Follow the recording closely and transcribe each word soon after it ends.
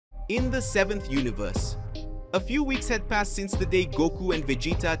in the 7th universe. A few weeks had passed since the day Goku and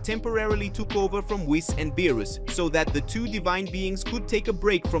Vegeta temporarily took over from Whis and Beerus so that the two divine beings could take a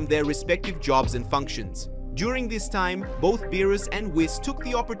break from their respective jobs and functions. During this time, both Beerus and Whis took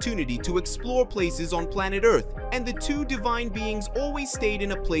the opportunity to explore places on planet Earth, and the two divine beings always stayed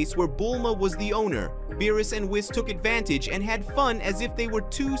in a place where Bulma was the owner. Beerus and Whis took advantage and had fun as if they were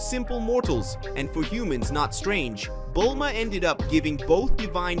two simple mortals, and for humans not strange. Bulma ended up giving both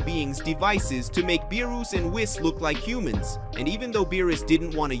divine beings devices to make Beerus and Whis look like humans, and even though Beerus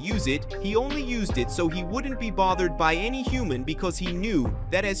didn't want to use it, he only used it so he wouldn't be bothered by any human because he knew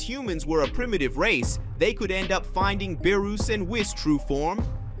that as humans were a primitive race, they could end up finding Beerus and Whis' true form.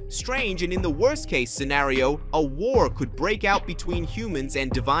 Strange, and in the worst case scenario, a war could break out between humans and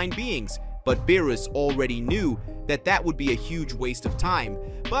divine beings. But Beerus already knew that that would be a huge waste of time,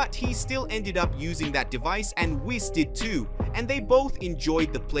 but he still ended up using that device, and Whis did too, and they both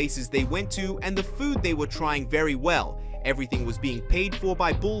enjoyed the places they went to and the food they were trying very well. Everything was being paid for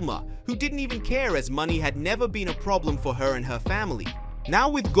by Bulma, who didn't even care as money had never been a problem for her and her family. Now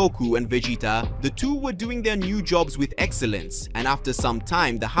with Goku and Vegeta, the two were doing their new jobs with excellence, and after some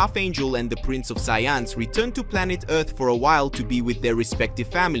time the Half-Angel and the Prince of Science returned to planet Earth for a while to be with their respective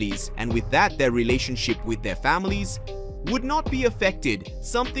families, and with that their relationship with their families would not be affected,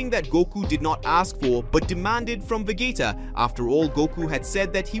 something that Goku did not ask for but demanded from Vegeta. After all, Goku had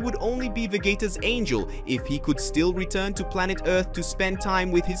said that he would only be Vegeta's angel if he could still return to planet Earth to spend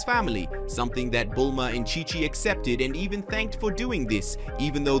time with his family, something that Bulma and Chi-Chi accepted and even thanked for doing this,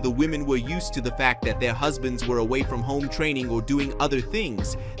 even though the women were used to the fact that their husbands were away from home training or doing other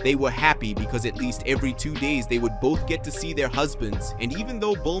things. They were happy because at least every 2 days they would both get to see their husbands, and even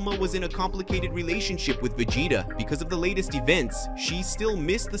though Bulma was in a complicated relationship with Vegeta because of the latest events, she still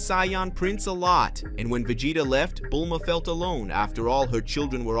missed the Saiyan Prince a lot. And when Vegeta left, Bulma felt alone. After all, her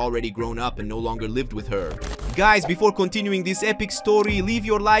children were already grown up and no longer lived with her. Guys, before continuing this epic story, leave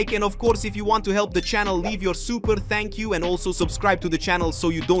your like, and of course if you want to help the channel, leave your super thank you, and also subscribe to the channel so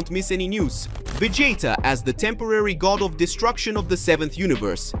you don't miss any news. Vegeta, as the temporary god of destruction of the 7th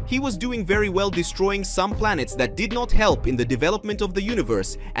universe, he was doing very well destroying some planets that did not help in the development of the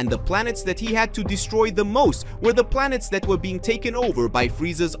universe, and the planets that he had to destroy the most were the planets that were being taken over by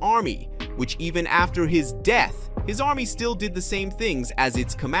Frieza's army, which even after his death, his army still did the same things as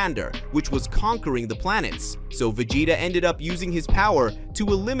its commander, which was conquering the planets. So Vegeta ended up using his power to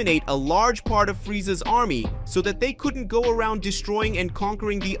eliminate a large part of Frieza's army so that they couldn't go around destroying and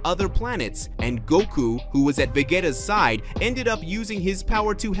conquering the other planets, and Goku, who was at Vegeta's side, ended up using his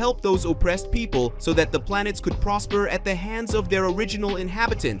power to help those oppressed people so that the planets could prosper at the hands of their original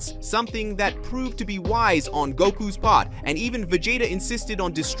inhabitants, something that proved to be wise on Goku's part, and even Vegeta insisted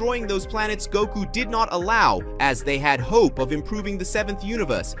on destroying those planets Goku did not allow, as they had hope of improving the 7th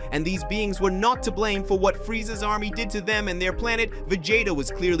universe, and these beings were not to blame for what Frieza's army did to them and their planet. Vegeta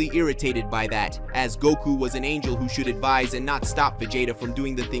was clearly irritated by that, as Goku was an angel who should advise and not stop Vegeta from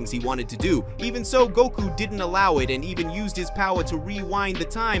doing the things he wanted to do. Even so, Goku didn't allow it and even used his power to rewind the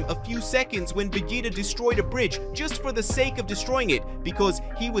time a few seconds when Vegeta destroyed a bridge just for the sake of destroying it because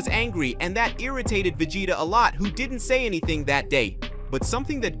he was angry, and that irritated Vegeta a lot, who didn't say anything that day. But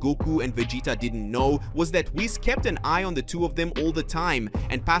something that Goku and Vegeta didn't know was that Whis kept an eye on the two of them all the time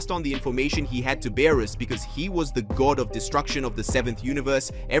and passed on the information he had to Beerus because he was the god of destruction of the 7th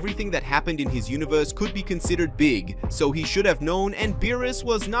universe. Everything that happened in his universe could be considered big, so he should have known, and Beerus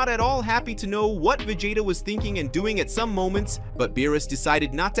was not at all happy to know what Vegeta was thinking and doing at some moments, but Beerus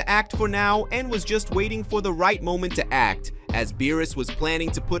decided not to act for now and was just waiting for the right moment to act, as Beerus was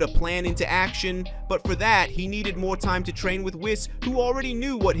planning to put a plan into action, but for that he needed more time to train with Whis, who already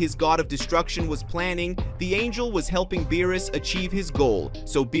knew what his god of destruction was planning. The angel was helping Beerus achieve his goal,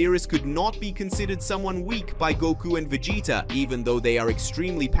 so Beerus could not be considered someone weak by Goku and Vegeta. Even though they are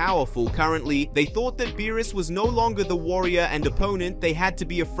extremely powerful currently, they thought that Beerus was no longer the warrior and opponent they had to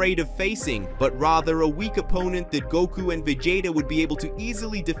be afraid of facing, but rather a weak opponent that Goku and Vegeta would be able to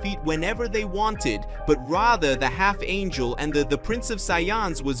easily defeat whenever they wanted. But rather, the Half-Angel and the Prince of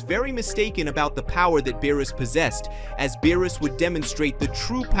Science was very mistaken about the power that Beerus possessed, as Beerus would demonstrate the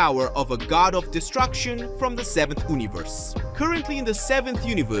true power of a god of destruction from the 7th universe. Currently in the 7th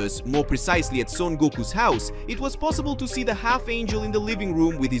universe, more precisely at Son Goku's house, it was possible to see the Half-Angel in the living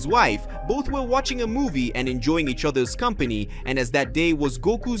room with his wife. Both were watching a movie and enjoying each other's company, and as that day was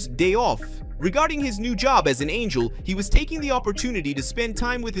Goku's day off, Regarding his new job as an angel, he was taking the opportunity to spend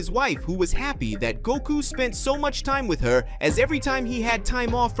time with his wife, who was happy that Goku spent so much time with her, as every time he had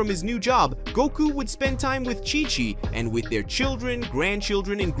time off from his new job, Goku would spend time with Chi-Chi and with their children,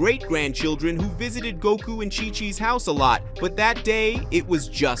 grandchildren, and great-grandchildren who visited Goku and Chi-Chi's house a lot. But that day, it was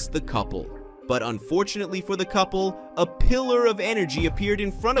just the couple. But unfortunately for the couple, a pillar of energy appeared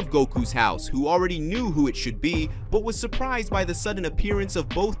in front of Goku's house, who already knew who it should be, but was surprised by the sudden appearance of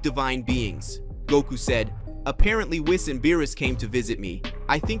both divine beings. Goku said, "Apparently Whis and Beerus came to visit me.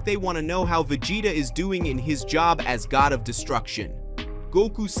 I think they want to know how Vegeta is doing in his job as God of Destruction."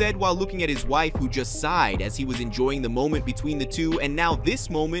 Goku said while looking at his wife, who just sighed as he was enjoying the moment between the two, and now this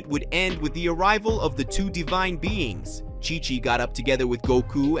moment would end with the arrival of the two divine beings. Chi-Chi got up together with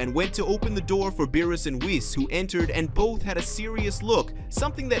Goku and went to open the door for Beerus and Whis, who entered, and both had a serious look,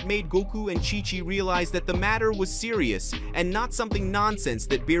 something that made Goku and Chi-Chi realize that the matter was serious and not something nonsense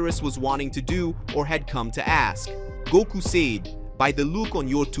that Beerus was wanting to do or had come to ask. Goku said, "By the look on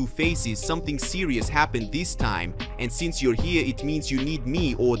your two faces, something serious happened this time, and since you're here it means you need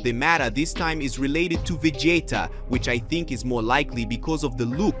me, or the matter this time is related to Vegeta, which I think is more likely because of the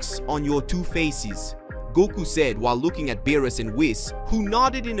looks on your two faces." Goku said while looking at Beerus and Whis, who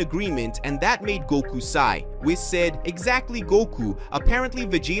nodded in agreement, and that made Goku sigh. Whis said, "Exactly, Goku. Apparently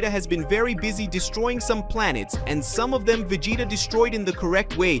Vegeta has been very busy destroying some planets, and some of them Vegeta destroyed in the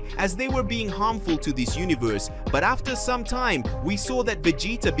correct way as they were being harmful to this universe. But after some time, we saw that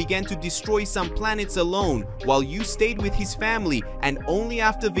Vegeta began to destroy some planets alone, while you stayed with his family, and only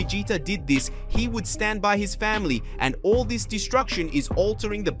after Vegeta did this, he would stand by his family, and all this destruction is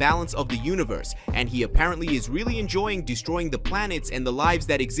altering the balance of the universe, and he apparently is really enjoying destroying the planets and the lives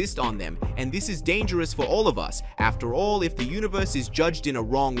that exist on them, and this is dangerous for all of us. After all, if the universe is judged in a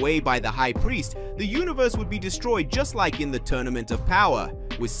wrong way by the High Priest, the universe would be destroyed just like in the Tournament of Power,"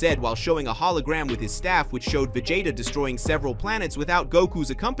 was said while showing a hologram with his staff which showed Vegeta destroying several planets without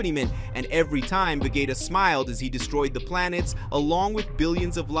Goku's accompaniment, and every time Vegeta smiled as he destroyed the planets, along with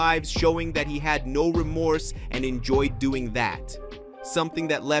billions of lives, showing that he had no remorse and enjoyed doing that. Something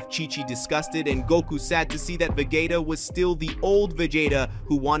that left Chi-Chi disgusted, and Goku sad to see that Vegeta was still the old Vegeta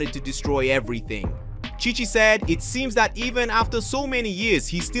who wanted to destroy everything. Chi-Chi said, "It seems that even after so many years,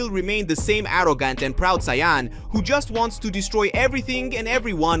 he still remained the same arrogant and proud Saiyan who just wants to destroy everything and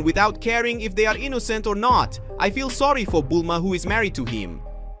everyone without caring if they are innocent or not. I feel sorry for Bulma, who is married to him."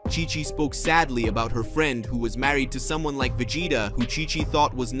 Chi-Chi spoke sadly about her friend who was married to someone like Vegeta, who Chi-Chi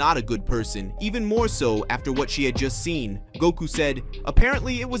thought was not a good person, even more so after what she had just seen. Goku said,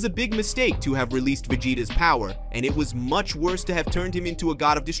 "Apparently it was a big mistake to have released Vegeta's power, and it was much worse to have turned him into a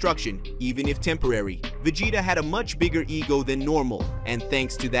god of destruction, even if temporary. Vegeta had a much bigger ego than normal, and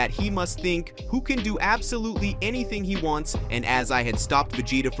thanks to that he must think who can do absolutely anything he wants, and as I had stopped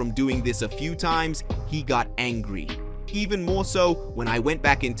Vegeta from doing this a few times, he got angry. Even more so, when I went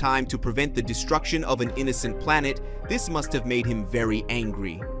back in time to prevent the destruction of an innocent planet, this must have made him very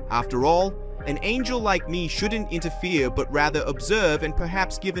angry. After all, an angel like me shouldn't interfere but rather observe and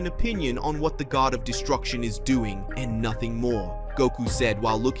perhaps give an opinion on what the God of Destruction is doing, and nothing more," Goku said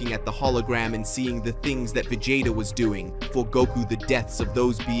while looking at the hologram and seeing the things that Vegeta was doing. For Goku, the deaths of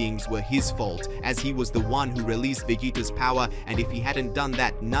those beings were his fault, as he was the one who released Vegeta's power, and if he hadn't done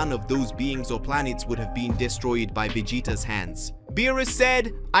that, none of those beings or planets would have been destroyed by Vegeta's hands. Beerus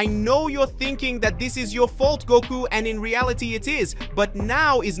said, "I know you're thinking that this is your fault, Goku, and in reality it is, but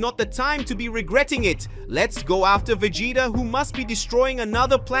now is not the time to be regretting it. Let's go after Vegeta, who must be destroying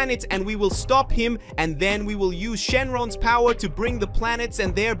another planet, and we will stop him, and then we will use Shenron's power to bring the planets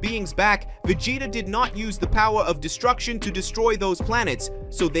and their beings back. Vegeta did not use the power of destruction to destroy those planets,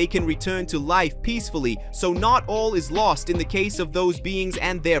 so they can return to life peacefully, so not all is lost in the case of those beings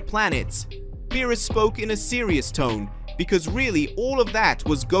and their planets." Beerus spoke in a serious tone, because really all of that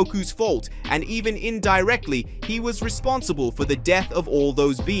was Goku's fault, and even indirectly, he was responsible for the death of all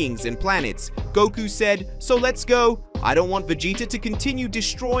those beings and planets. Goku said, "So let's go. I don't want Vegeta to continue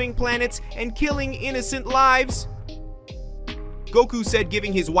destroying planets and killing innocent lives." Goku said,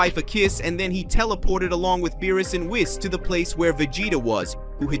 giving his wife a kiss, and then he teleported along with Beerus and Whis to the place where Vegeta was,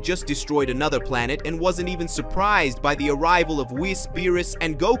 who had just destroyed another planet and wasn't even surprised by the arrival of Whis, Beerus,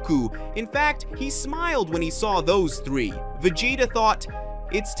 and Goku. In fact, he smiled when he saw those three. Vegeta thought,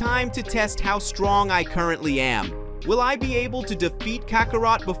 "It's time to test how strong I currently am. Will I be able to defeat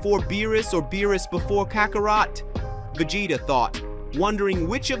Kakarot before Beerus or Beerus before Kakarot?" Vegeta thought, wondering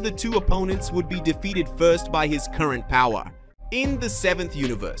which of the two opponents would be defeated first by his current power. In the 7th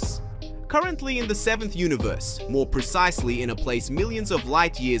universe. Currently in the 7th universe, more precisely in a place millions of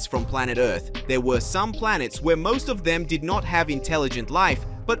light years from planet Earth, there were some planets where most of them did not have intelligent life,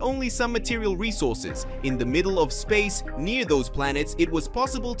 but only some material resources. In the middle of space, near those planets, it was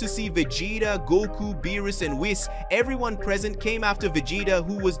possible to see Vegeta, Goku, Beerus, and Whis. Everyone present came after Vegeta,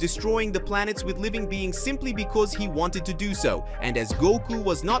 who was destroying the planets with living beings simply because he wanted to do so. And as Goku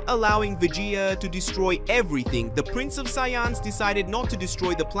was not allowing Vegeta to destroy everything, the Prince of Saiyans decided not to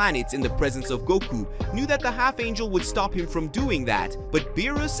destroy the planets in the presence of Goku, knew that the half-angel would stop him from doing that, but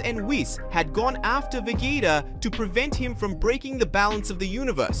Beerus and Whis had gone after Vegeta to prevent him from breaking the balance of the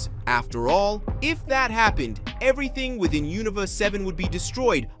universe. After all, if that happened, everything within Universe 7 would be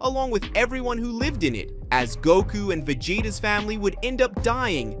destroyed, along with everyone who lived in it, as Goku and Vegeta's family would end up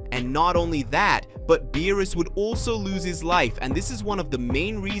dying. And not only that, but Beerus would also lose his life, and this is one of the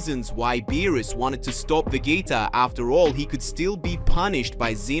main reasons why Beerus wanted to stop Vegeta. After all, he could still be punished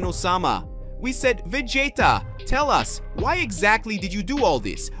by Zeno-sama. We said, Vegeta, tell us, why exactly did you do all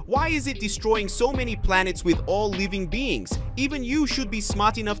this? Why is it destroying so many planets with all living beings? Even you should be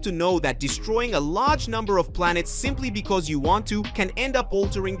smart enough to know that destroying a large number of planets simply because you want to can end up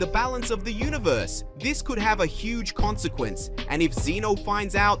altering the balance of the universe. This could have a huge consequence, and if Zeno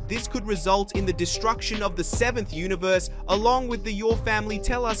finds out, this could result in the destruction of the 7th universe. Along with the Your Family,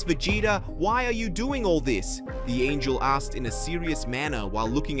 tell us, Vegeta, why are you doing all this? The angel asked in a serious manner while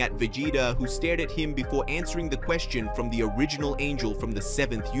looking at Vegeta, who stared at him before answering the question from the original angel from the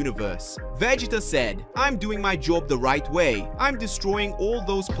 7th universe. Vegeta said, I'm doing my job the right way. I'm destroying all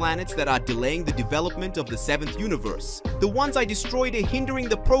those planets that are delaying the development of the 7th universe. The ones I destroyed are hindering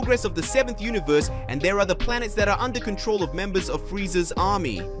the progress of the 7th universe, and there are the planets that are under control of members of Frieza's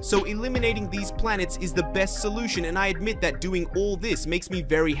army. So eliminating these planets is the best solution, and I admit that doing all this makes me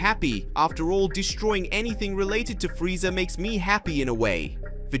very happy. After all, destroying anything related to Frieza makes me happy in a way.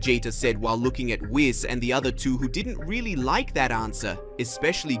 Vegeta said while looking at Whis and the other two, who didn't really like that answer,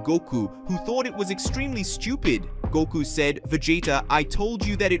 especially Goku, who thought it was extremely stupid. Goku said, Vegeta, I told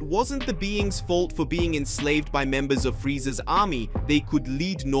you that it wasn't the beings' fault for being enslaved by members of Frieza's army. They could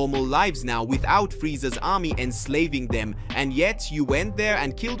lead normal lives now without Frieza's army enslaving them, and yet you went there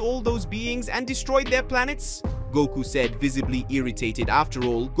and killed all those beings and destroyed their planets? Goku said, visibly irritated. After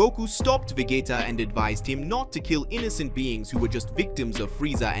all, Goku stopped Vegeta and advised him not to kill innocent beings who were just victims of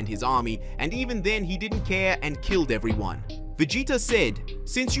Frieza and his army, and even then he didn't care and killed everyone. Vegeta said,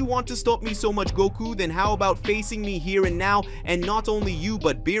 since you want to stop me so much, Goku, then how about facing me here and now, and not only you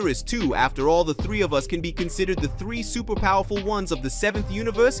but Beerus too? After all, the three of us can be considered the three super powerful ones of the 7th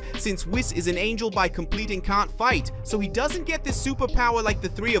universe, since Whis is an angel by complete and can't fight, so he doesn't get this superpower like the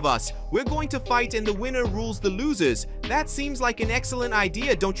three of us. We're going to fight and the winner rules the losers. That seems like an excellent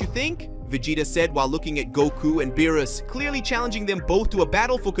idea, don't you think? Vegeta said while looking at Goku and Beerus, clearly challenging them both to a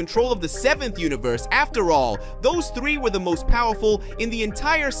battle for control of the 7th universe. After all, those three were the most powerful in the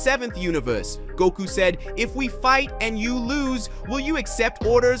entire 7th universe. Goku said, if we fight and you lose, will you accept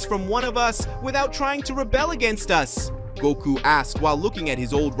orders from one of us without trying to rebel against us? Goku asked while looking at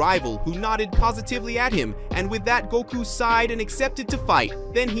his old rival, who nodded positively at him, and with that Goku sighed and accepted to fight.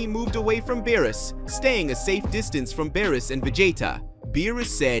 Then he moved away from Beerus, staying a safe distance from Beerus and Vegeta. Beerus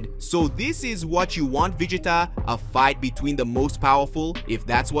said, so this is what you want, Vegeta? A fight between the most powerful? If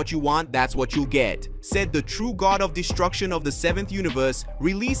that's what you want, that's what you'll get, said the true god of destruction of the 7th universe,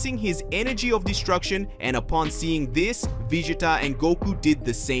 releasing his energy of destruction. And upon seeing this, Vegeta and Goku did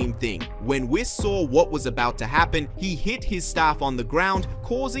the same thing. When Whis saw what was about to happen, he hit his staff on the ground,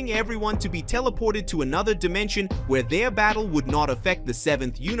 causing everyone to be teleported to another dimension where their battle would not affect the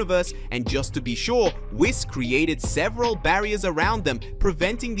 7th universe. And just to be sure, Whis created several barriers around them,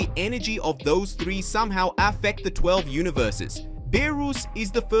 preventing the energy of those three somehow affect the 12 universes. Beerus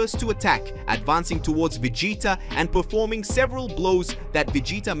is the first to attack, advancing towards Vegeta and performing several blows that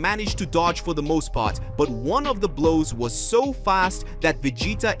Vegeta managed to dodge for the most part, but one of the blows was so fast that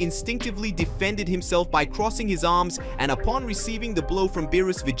Vegeta instinctively defended himself by crossing his arms, and upon receiving the blow from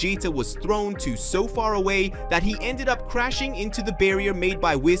Beerus, Vegeta was thrown to so far away that he ended up crashing into the barrier made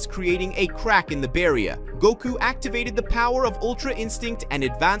by Whis, creating a crack in the barrier. Goku activated the power of Ultra Instinct and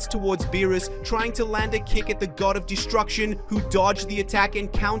advanced towards Beerus, trying to land a kick at the God of Destruction, who dodged the attack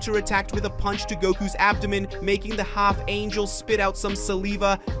and counter-attacked with a punch to Goku's abdomen, making the half-angel spit out some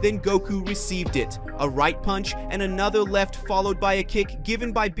saliva. Then Goku received it. A right punch and another left, followed by a kick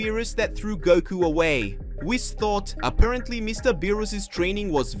given by Beerus that threw Goku away. Whis thought apparently Mr. Beerus'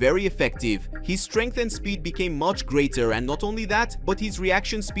 training was very effective. His strength and speed became much greater, and not only that, but his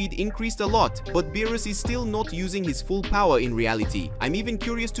reaction speed increased a lot. But Beerus is still not using his full power in reality. I'm even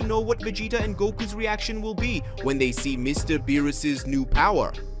curious to know what Vegeta and Goku's reaction will be when they see Mr. Beerus' new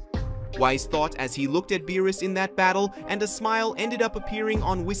power. Whis thought as he looked at Beerus in that battle, and a smile ended up appearing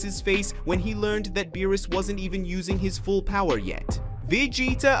on Whis' face when he learned that Beerus wasn't even using his full power yet.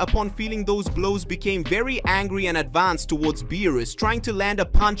 Vegeta, upon feeling those blows, became very angry and advanced towards Beerus, trying to land a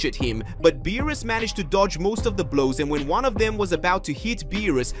punch at him, but Beerus managed to dodge most of the blows, and when one of them was about to hit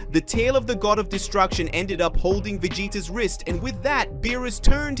Beerus, the tail of the God of Destruction ended up holding Vegeta's wrist, and with that, Beerus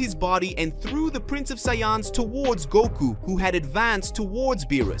turned his body and threw the Prince of Saiyans towards Goku, who had advanced towards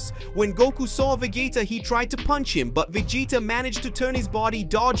Beerus. When Goku saw Vegeta, he tried to punch him, but Vegeta managed to turn his body,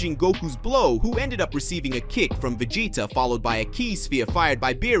 dodging Goku's blow, who ended up receiving a kick from Vegeta, followed by a ki sphere fired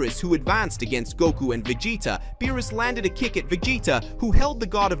by Beerus, who advanced against Goku and Vegeta. Beerus landed a kick at Vegeta, who held the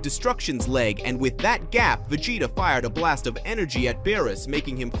God of Destruction's leg, and with that gap, Vegeta fired a blast of energy at Beerus,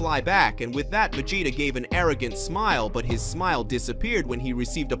 making him fly back, and with that, Vegeta gave an arrogant smile, but his smile disappeared when he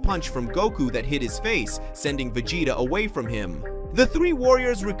received a punch from Goku that hit his face, sending Vegeta away from him. The three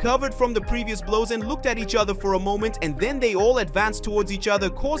warriors recovered from the previous blows and looked at each other for a moment, and then they all advanced towards each other,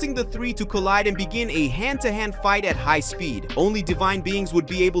 causing the three to collide and begin a hand-to-hand fight at high speed. Only divine beings would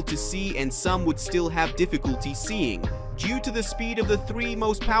be able to see, and some would still have difficulty seeing, due to the speed of the three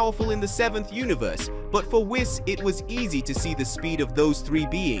most powerful in the 7th universe, but for Whis, it was easy to see the speed of those three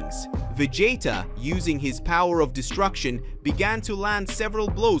beings. Vegeta, using his power of destruction, began to land several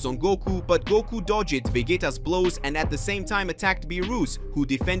blows on Goku, but Goku dodged Vegeta's blows and at the same time attacked Beerus, who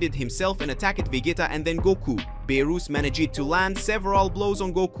defended himself and attacked Vegeta and then Goku. Beerus managed to land several blows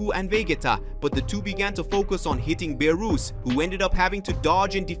on Goku and Vegeta, but the two began to focus on hitting Beerus, who ended up having to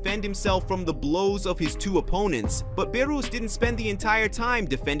dodge and defend himself from the blows of his two opponents. But Beerus didn't spend the entire time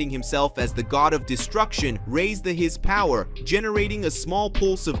defending himself, as the God of Destruction raised his power, generating a small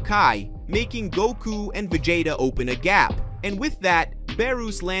pulse of Kai, making Goku and Vegeta open a gap. And with that,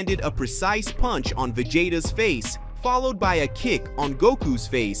 Beerus landed a precise punch on Vegeta's face, followed by a kick on Goku's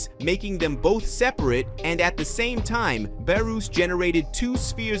face, making them both separate, and at the same time, Beerus generated two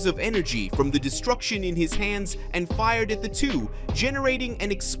spheres of energy from the destruction in his hands and fired at the two, generating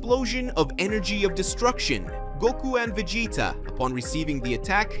an explosion of energy of destruction. Goku and Vegeta, upon receiving the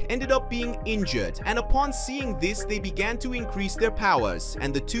attack, ended up being injured, and upon seeing this, they began to increase their powers,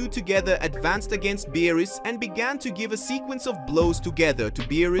 and the two together advanced against Beerus and began to give a sequence of blows together to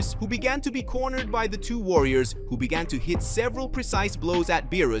Beerus, who began to be cornered by the two warriors, who began to hit several precise blows at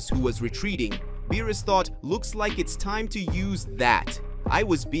Beerus, who was retreating. Beerus thought, looks like it's time to use that. I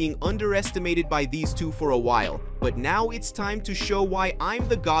was being underestimated by these two for a while, but now it's time to show why I'm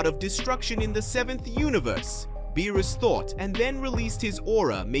the God of Destruction in the 7th universe. Beerus thought, and then released his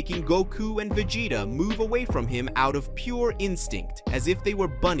aura, making Goku and Vegeta move away from him out of pure instinct, as if they were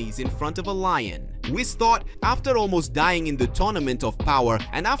bunnies in front of a lion. Whis thought, after almost dying in the Tournament of Power,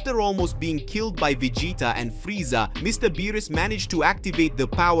 and after almost being killed by Vegeta and Frieza, Mr. Beerus managed to activate the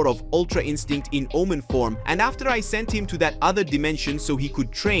power of Ultra Instinct in Omen form, and after I sent him to that other dimension so he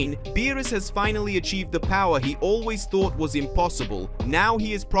could train, Beerus has finally achieved the power he always thought was impossible. Now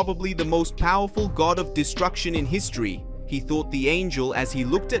he is probably the most powerful God of Destruction in history. He thought the angel as he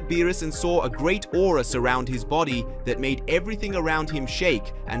looked at Beerus and saw a great aura surround his body that made everything around him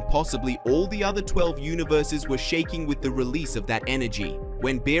shake, and possibly all the other 12 universes were shaking with the release of that energy.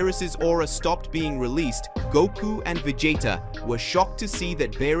 When Beerus's aura stopped being released, Goku and Vegeta were shocked to see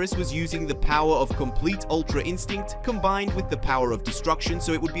that Beerus was using the power of complete Ultra Instinct combined with the power of destruction,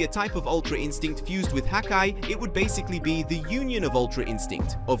 so it would be a type of Ultra Instinct fused with Hakai. It would basically be the union of Ultra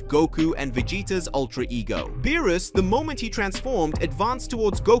Instinct, of Goku and Vegeta's Ultra Ego. Beerus, the moment he transformed, advanced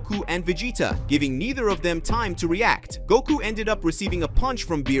towards Goku and Vegeta, giving neither of them time to react. Goku ended up receiving a punch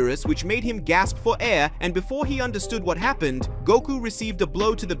from Beerus which made him gasp for air, and before he understood what happened, Goku received a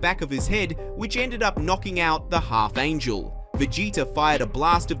blow to the back of his head which ended up knocking out the half-angel. Vegeta fired a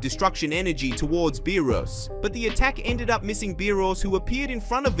blast of destruction energy towards Beerus, but the attack ended up missing Beerus, who appeared in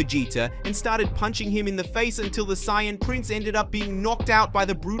front of Vegeta and started punching him in the face until the Saiyan Prince ended up being knocked out by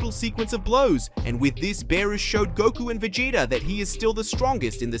the brutal sequence of blows. And with this, Beerus showed Goku and Vegeta that he is still the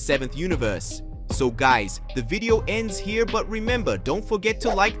strongest in the 7th universe. So guys, the video ends here, but remember, don't forget to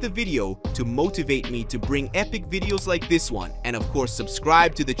like the video to motivate me to bring epic videos like this one, and of course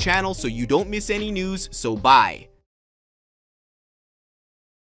subscribe to the channel so you don't miss any news. So bye.